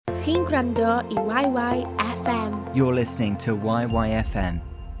chi'n gwrando I YYFM. You're listening to YYFM.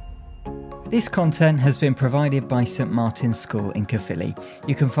 This content has been provided by St Martin's School in Caerphilly.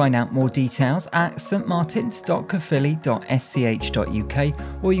 You can find out more details at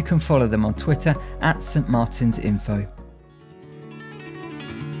stmartins.caerphilly.sch.uk or you can follow them on Twitter at stmartinsinfo.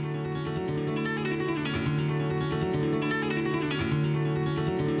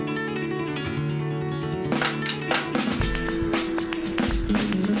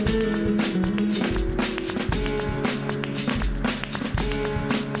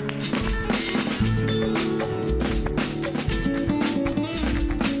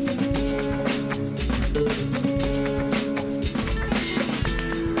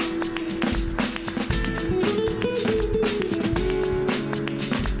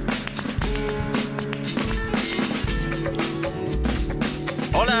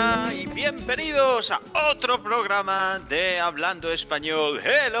 Bienvenidos a otro programa de Hablando Español.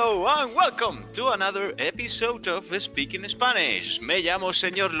 Hello and welcome to another episode of Speaking Spanish. Me llamo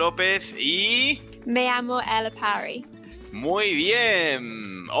señor López y... Me llamo Ella Parry. Muy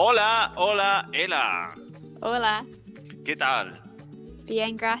bien. Hola, hola, Ella. Hola. ¿Qué tal?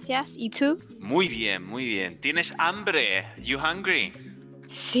 Bien, gracias. ¿Y tú? Muy bien, muy bien. ¿Tienes hambre? You hungry?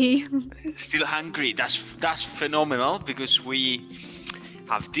 Sí. Still hungry. That's phenomenal because we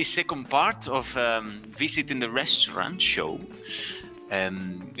have this second part of visiting the restaurant show.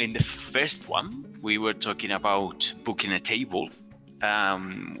 In the first one, we were talking about booking a table.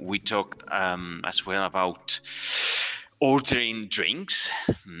 We talked as well about ordering drinks.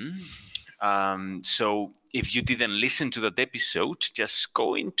 So if you didn't listen to that episode, just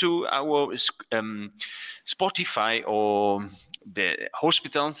go into our Spotify or the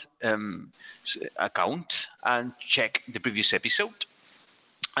hospital's account and check the previous episode.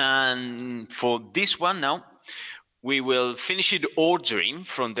 And for this one now, we will finish it ordering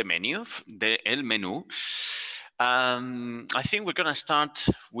from the menu, el menú. I think we're going to start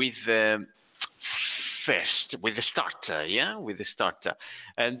with first, with the starter, yeah? With the starter.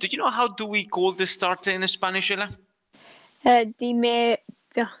 Do you know how do we call the starter in Spanish, Ella? De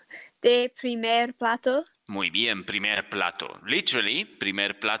primer plato. Muy bien, primer plato. Literally,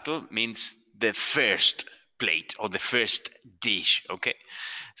 primer plato means the first plate or the first dish, okay?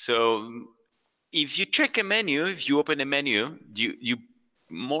 So if you check a menu, if you open a menu, you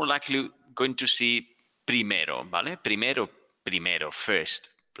more likely going to see primero, ¿vale? Primero, first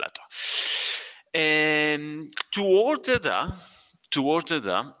plato. To order that,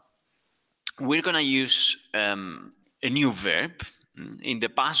 we're going to use a new verb. In the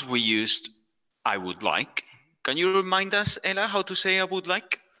past, we used I would like. Can you remind us, Ella, how to say I would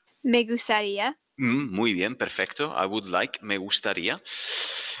like? Me gustaría. Muy bien, perfecto. I would like, me gustaría.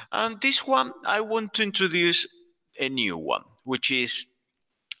 And this one, I want to introduce a new one, which is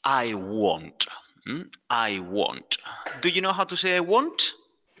I want. I want. Do you know how to say I want?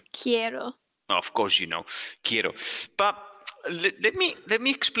 Quiero. Of course you know, quiero. But let me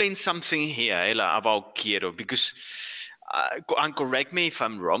explain something here, Ella, about quiero, because and correct me if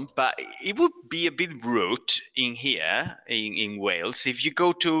I'm wrong, but it would be a bit rude in here in Wales if you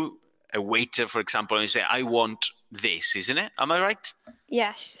go to a waiter, for example, and you say, I want this, isn't it? Am I right?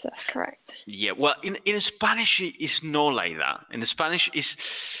 Yes, that's correct. Yeah, well, in Spanish, it's not like that. In Spanish,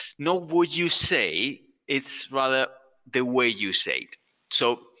 it's not what you say, it's rather the way you say it.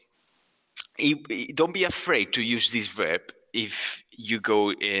 So don't be afraid to use this verb if you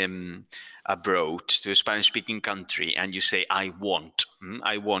go abroad to a Spanish-speaking country and you say, I want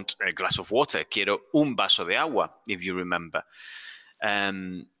a glass of water. Quiero un vaso de agua, if you remember.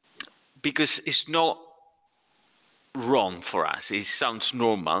 Because it's not wrong for us. It sounds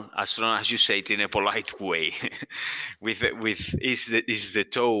normal as long as you say it in a polite way. with is the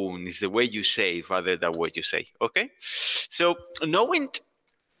tone, is the way you say it rather than what you say. Okay? So knowing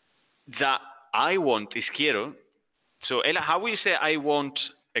that I want is quiero. So Ella, how will you say I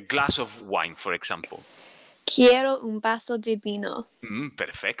want a glass of wine, for example? Quiero un vaso de vino.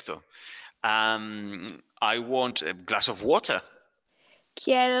 Perfecto. I want a glass of water.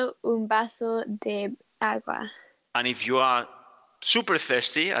 Quiero un vaso de agua. And if you are super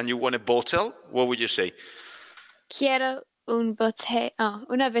thirsty and you want a bottle, what would you say? Quiero una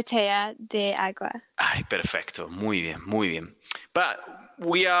botella de agua. Ay, perfecto. Muy bien, muy bien. But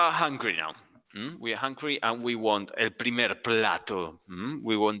we are hungry now. We are hungry and we want el primer plato.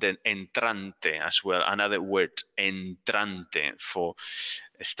 We want an entrante as well. Another word, entrante, for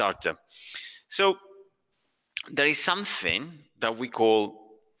a starter. So there is something that we call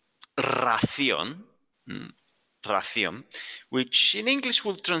ración, which in English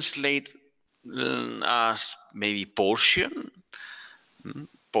will translate as maybe portion.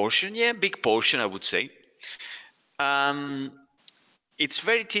 portion. Yeah, big portion, I would say. It's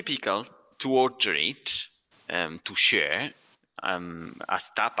very typical to order it to share,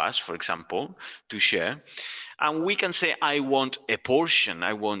 as tapas, for example, to share. And we can say, I want a portion.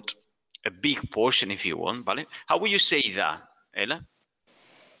 I want a big portion if you want, ¿vale? How would you say that, Ella?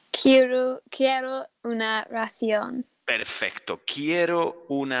 Quiero una ración. Perfecto. Quiero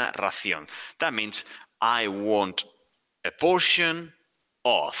una ración. That means I want a portion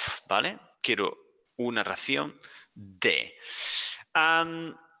of, ¿vale? Quiero una ración de.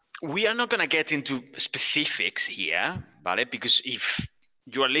 We are not going to get into specifics here, ¿vale? Because if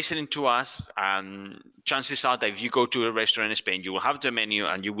you are listening to us, chances are that if you go to a restaurant in Spain, you will have the menu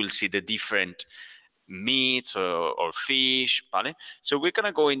and you will see the different meats or fish, ¿vale? So we're going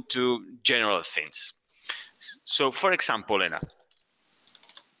to go into general things. So, for example, Elena,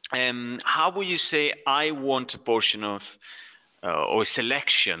 how would you say I want a portion of, or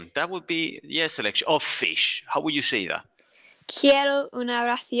selection? That would be, selection of fish. How would you say that? Quiero una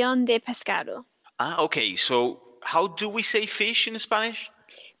ración de pescado. Okay. So, how do we say fish in Spanish?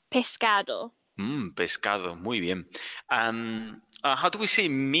 Pescado. Pescado. Muy bien. How do we say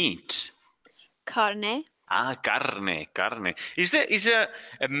meat? Carne. Carne. Is there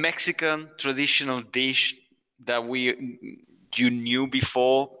a Mexican traditional dish that you knew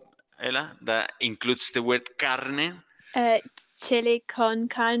before, Ella, that includes the word carne? Chili con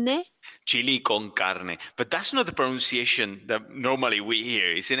carne. Chili con carne. But that's not the pronunciation that normally we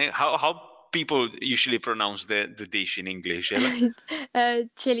hear, isn't it? How people usually pronounce the dish in English, Ella?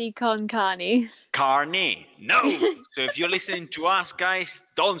 Chili con carne. Carne. No. So if you're listening to us, guys,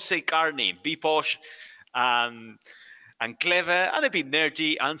 don't say carne. Be posh and clever and a bit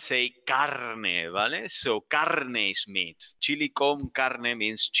nerdy and say carne, ¿vale? So carne is meat. Chili con carne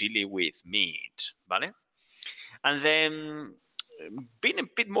means chili with meat, ¿vale? And then being a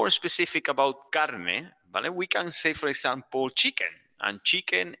bit more specific about carne, ¿vale? We can say, for example, chicken. And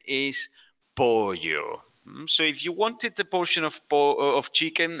chicken is pollo. So if you wanted a portion of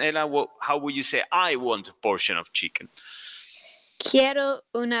chicken, Ella, how would you say, I want a portion of chicken? Quiero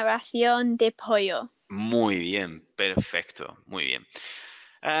una ración de pollo. Muy bien, perfecto, muy bien.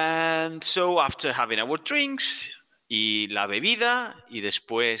 And so after having our drinks y la bebida y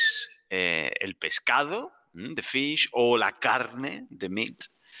después el pescado, the fish, o la carne, the meat,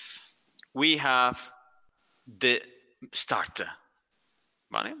 we have the starter.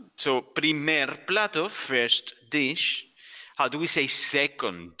 ¿Vale? So primer plato, first dish. How do we say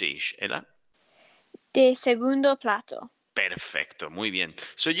second dish, Ella? De segundo plato. Perfecto, muy bien.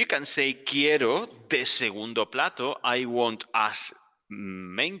 So you can say quiero de segundo plato. I want as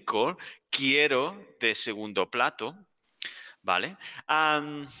main course. Quiero de segundo plato. ¿Vale?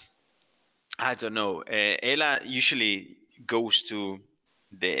 I don't know. Ella usually goes to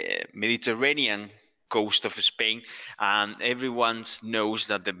the Mediterranean coast of Spain, and everyone knows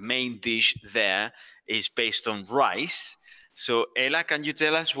that the main dish there is based on rice. So Ella, can you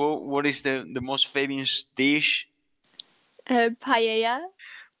tell us what is the most famous dish? Paella.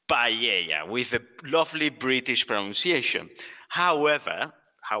 Paella, with a lovely British pronunciation. However,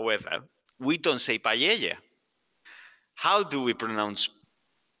 we don't say paella. How do we pronounce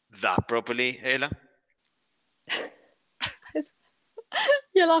that properly, Ella?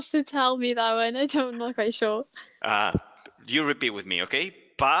 You'll have to tell me that one. I'm not quite sure. You repeat with me, okay?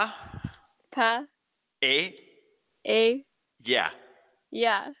 Pa. E. Yeah.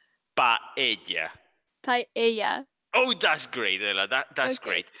 Paella. Paella. Oh, that's great, Ella. That's okay,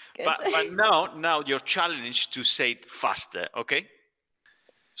 great. Good. But now you're challenged to say it faster, okay?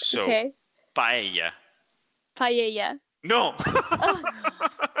 So, okay. Paella. No. Oh.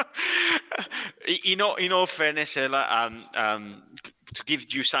 In all fairness, Ella, to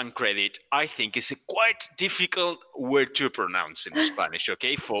give you some credit, I think it's a quite difficult word to pronounce in Spanish,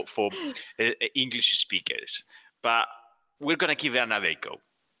 okay, for English speakers. But we're going to give it another go,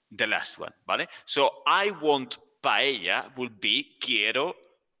 the last one, ¿vale? So I want paella will be quiero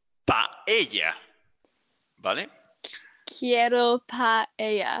paella, ¿vale? Quiero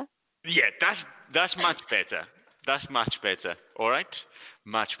paella. Yeah, that's much better. That's much better, all right?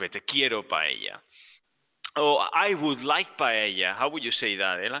 Much better. Quiero paella. Oh, I would like paella. How would you say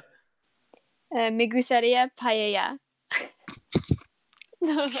that, Ella? Me gustaría paella.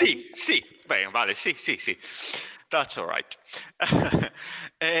 No. Sí. Vale, sí. That's all right.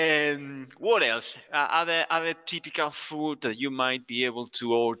 And what else? Other typical food that you might be able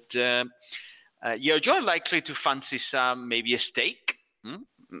to order? You're likely to fancy some, maybe a steak.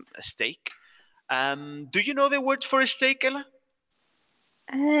 A steak. Do you know the word for a steak, Ella?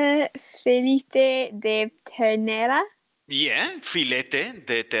 Filete de ternera. Yeah, filete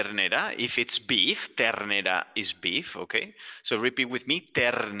de ternera. If it's beef, ternera is beef, okay? So repeat with me,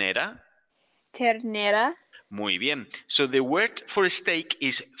 ternera. Ternera. Muy bien. So the word for steak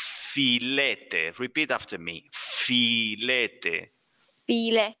is filete. Repeat after me, filete.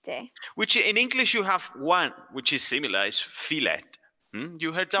 Filete. Which in English you have one, which is similar, is fillet.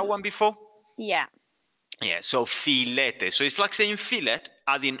 You heard that one before? Yeah. Yeah, so filete. So it's like saying fillet,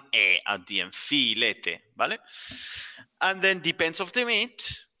 adding e at the end, filete, ¿vale? And then depends of the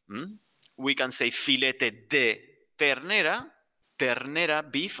meat. We can say filete de ternera, ternera,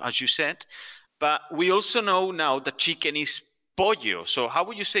 beef, as you said. But we also know now that chicken is pollo. So how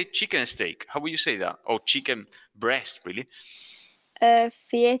would you say chicken steak? How would you say that? Or chicken breast, really?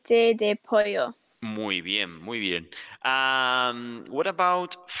 Filete de pollo. Muy bien, muy bien. What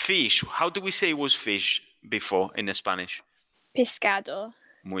about fish? How do we say it was fish before in Spanish? Pescado.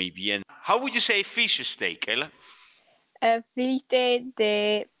 Muy bien. How would you say fish steak, Ella? Filete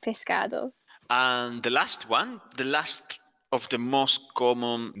de pescado. And the last one, the last of the most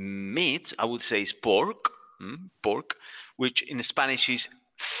common meat, I would say is pork. Pork, which in Spanish is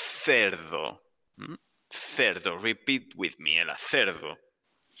cerdo. Cerdo. Repeat with me, Ella. Cerdo.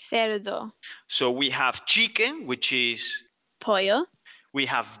 Cerdo. So we have chicken, which is... Pollo. We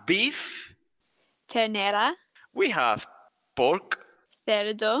have beef. Ternera. We have pork.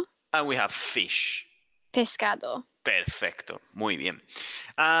 Cerdo. And we have fish. Pescado. Perfecto. Muy bien.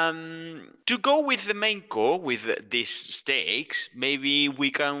 To go with the main course, with these steaks, maybe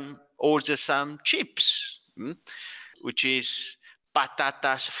we can order some chips, which is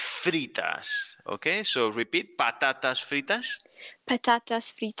patatas fritas. Okay, so repeat, patatas fritas.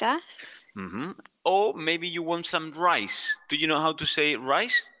 Patatas fritas. Or maybe you want some rice. Do you know how to say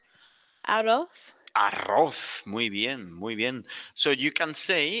rice? Arroz. Arroz. Muy bien, muy bien. So you can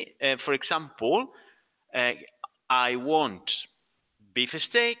say, for example, I want beef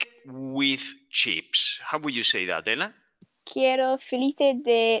steak with chips. How would you say that, Ella? Quiero filete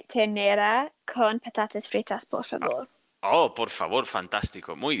de ternera con patatas fritas, por favor. Oh, por favor,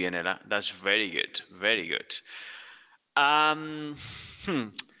 fantástico. Muy bien, Ella. That's very good. Very good.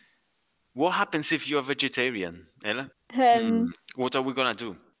 What happens if you're vegetarian, Ella? What are we gonna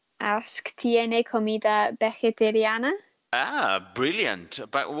do? Ask, ¿tiene comida vegetariana? Brilliant.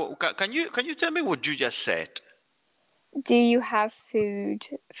 But can you tell me what you just said? Do you have food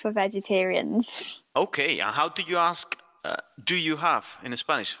for vegetarians? Okay, and how do you ask, do you have in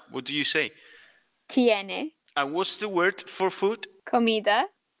Spanish? What do you say? Tiene. And what's the word for food? Comida.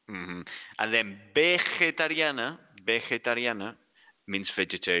 And then vegetariana means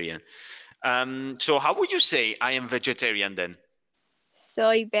vegetarian. So how would you say I am vegetarian then?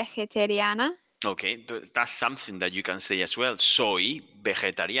 Soy vegetariana. Okay, that's something that you can say as well. Soy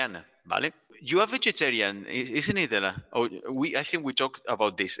vegetariana, ¿vale? You are vegetarian, isn't it, Ella? Oh, I think we talked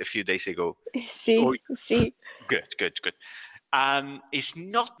about this a few days ago. Sí, sí. Good. It's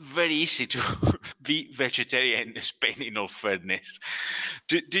not very easy to be vegetarian in Spain, in all fairness.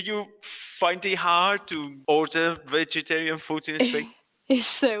 Do you find it hard to order vegetarian food in Spain? It's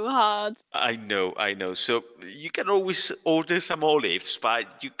so hard. I know. So you can always order some olives,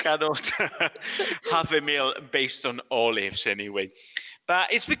 but you cannot have a meal based on olives anyway.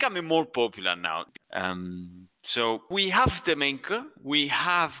 But it's becoming more popular now. So we have the main course, we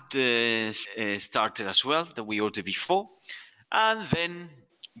have the starter as well that we ordered before. And then,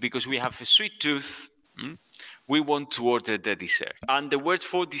 because we have a sweet tooth, we want to order the dessert. And the word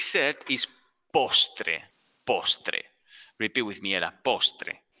for dessert is postre. Postre. Repeat with me, Ella.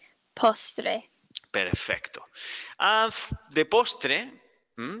 Postre. Postre. Perfecto. And the postre,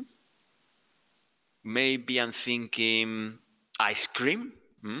 maybe I'm thinking ice cream.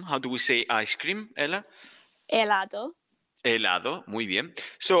 How do we say ice cream, Ella? Helado. Helado. Muy bien.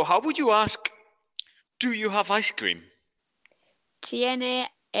 So how would you ask, do you have ice cream? Tiene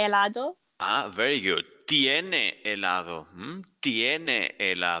helado. Very good. Tiene helado. Tiene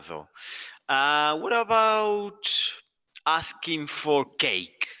helado. What about asking for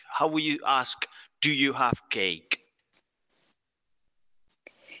cake? How will you ask, do you have cake?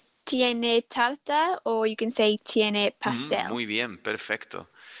 Tiene tarta, or you can say tiene pastel. Muy bien, perfecto.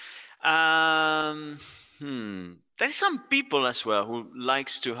 There's some people as well who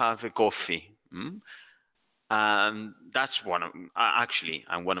likes to have a coffee. That's one of, actually,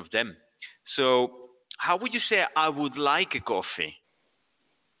 I'm one of them. So how would you say I would like a coffee?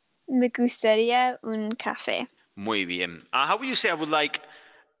 Me gustaría un café. Muy bien. How would you say I would like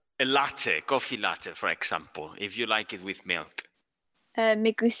a latte, coffee latte, for example, if you like it with milk?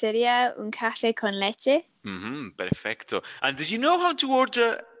 Me gustaría un café con leche. Perfecto. And do you know how to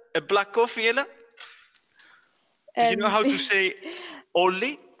order a black coffee, Ella? Do you know how to say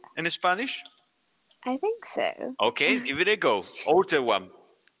only in Spanish? I think so. Okay, give it a go. Order one.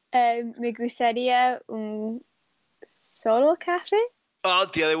 Me gustaría un solo café. Oh,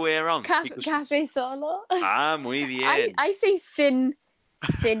 the other way around. because- Café solo. Ah, muy bien. I say sin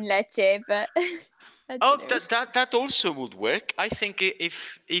leche, but Oh, that also would work. I think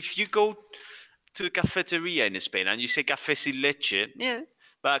if you go to a cafeteria in Spain and you say café sin leche, yeah,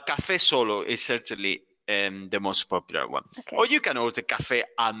 but café solo is certainly the most popular one. Okay. Or you can order café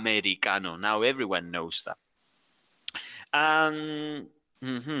americano. Now everyone knows that.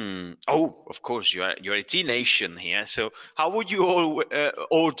 Oh, of course, you're a tea nation here. So how would you all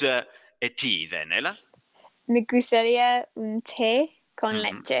order a tea then, Ella? Me gustaría un té con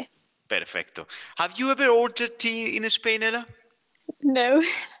leche. Perfecto. Have you ever ordered tea in Spain, Ella? No.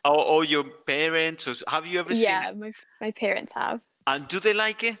 Or your parents? Or have you ever seen Yeah, it? my parents have. And do they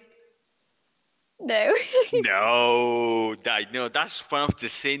like it? No. No, that's one of the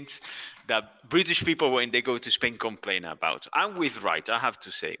things that British people, when they go to Spain, complain about. And with right, I have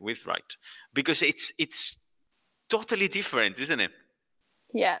to say, with right. Because it's totally different, isn't it?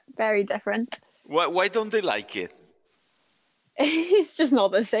 Yeah, very different. Why don't they like it? It's just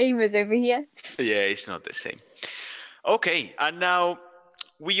not the same as over here. Yeah, it's not the same. Okay, and now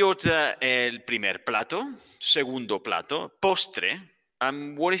we order el primer plato, segundo plato, postre.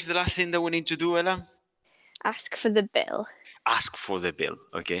 And what is the last thing that we need to do, Ella? Ask for the bill. Ask for the bill,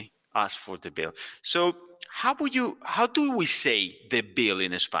 okay? Ask for the bill. So how do we say the bill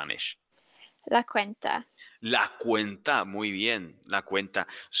in Spanish? La cuenta. La cuenta, muy bien, la cuenta.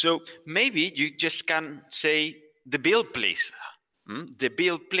 So maybe you just can say the bill, please. The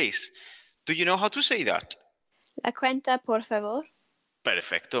bill, please. Do you know how to say that? La cuenta, por favor.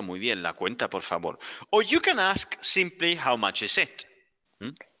 Perfecto, muy bien, la cuenta, por favor. Or you can ask simply how much is it?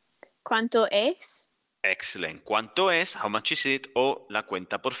 ¿Cuánto es? Excellent. ¿Cuánto es? How much is it? O la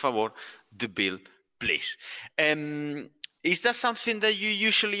cuenta, por favor. The bill, please. Is that something that you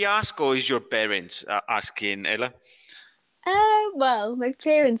usually ask, or is your parents asking, Ella? Well, my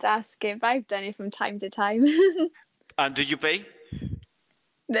parents ask if I've done it from time to time. And do you pay?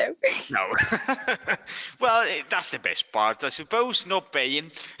 No. No. Well, that's the best part, I suppose, not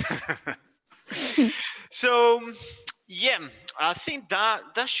paying. So, yeah, I think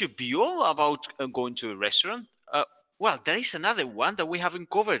that should be all about going to a restaurant. Well, there is another one that we haven't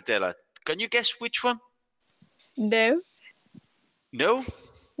covered, Ella. Can you guess which one? No. No?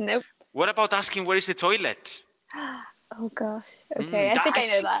 Nope. What about asking where is the toilet? Oh gosh. Okay, I think I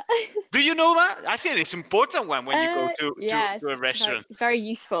know that. Do you know that? I think it's an important one when you go to a restaurant. It's very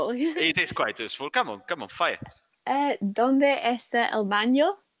useful. It is quite useful. Come on, fire. ¿Dónde está el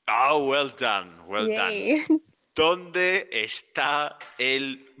baño? Oh, well done, Yay. done. ¿Dónde está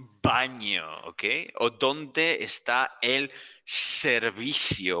el baño? Okay? O ¿dónde está el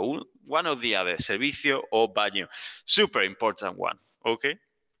servicio? One or the other, servicio o baño. Super important one, okay?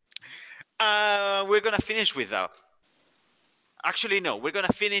 We're going to finish with that. Actually, no, we're going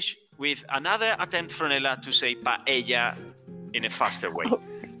to finish with another attempt from Ella to say paella in a faster way.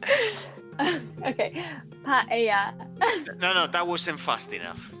 Okay, paella. No, that wasn't fast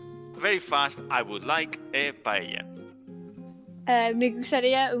enough. Very fast, I would like a paella. Me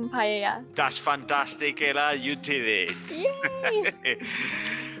gustaría un paella. That's fantastic, Ella, you did it. Yay!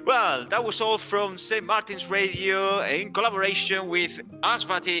 Well, that was all from St. Martin's Radio in collaboration with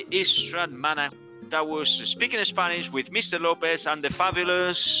Asmati Istradmana. That was Speaking Spanish with Mr. Lopez and the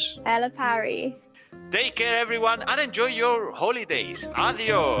fabulous Ella Parry. Take care, everyone, and enjoy your holidays.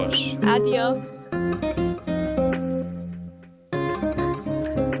 Adios. Adios.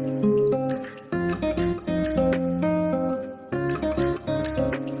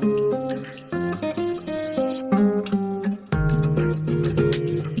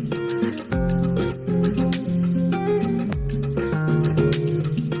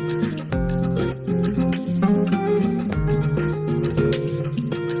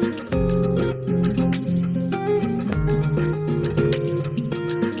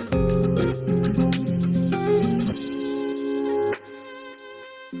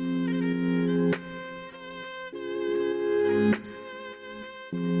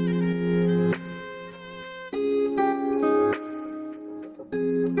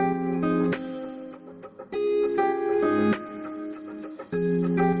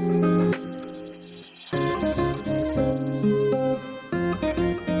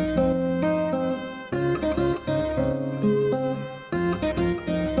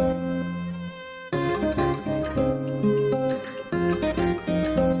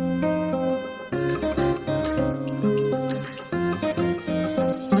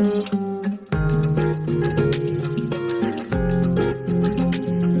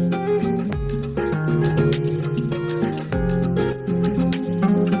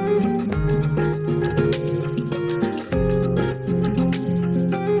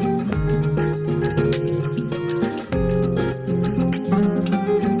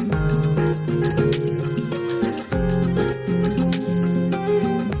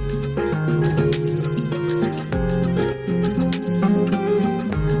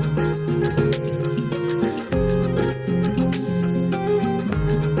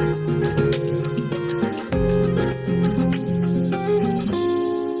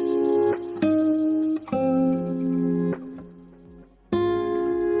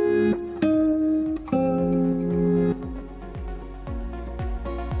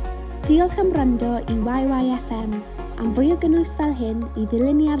 Diolch am wrando i YYFM. Am fwy o gynnwys fel hyn i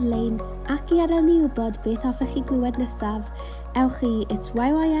ddilyn ni ar-lein ac i adael ni wybod beth hoffech chi glywed nesaf, ewch i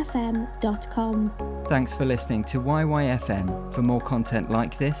itsyfm.com. Thanks for listening to YYFM. For more content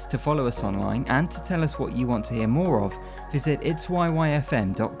like this, to follow us online and to tell us what you want to hear more of, visit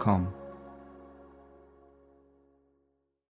itsyfm.com.